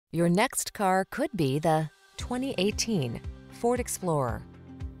Your next car could be the 2018 Ford Explorer.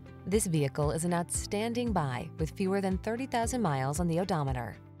 This vehicle is an outstanding buy with fewer than 30,000 miles on the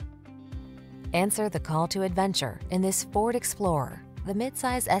odometer. Answer the call to adventure in this Ford Explorer, the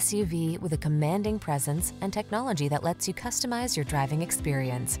midsize SUV with a commanding presence and technology that lets you customize your driving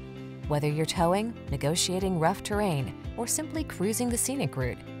experience. Whether you're towing, negotiating rough terrain, or simply cruising the scenic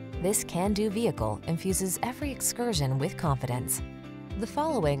route, this can-do vehicle infuses every excursion with confidence. The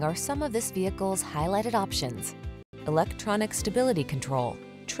following are some of this vehicle's highlighted options: electronic stability control,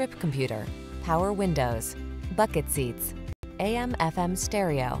 trip computer, power windows, bucket seats, AM/FM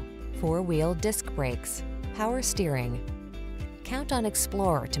stereo, four-wheel disc brakes, power steering. Count on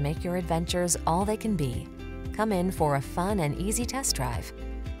Explorer to make your adventures all they can be. Come in for a fun and easy test drive.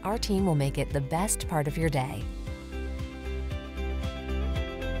 Our team will make it the best part of your day.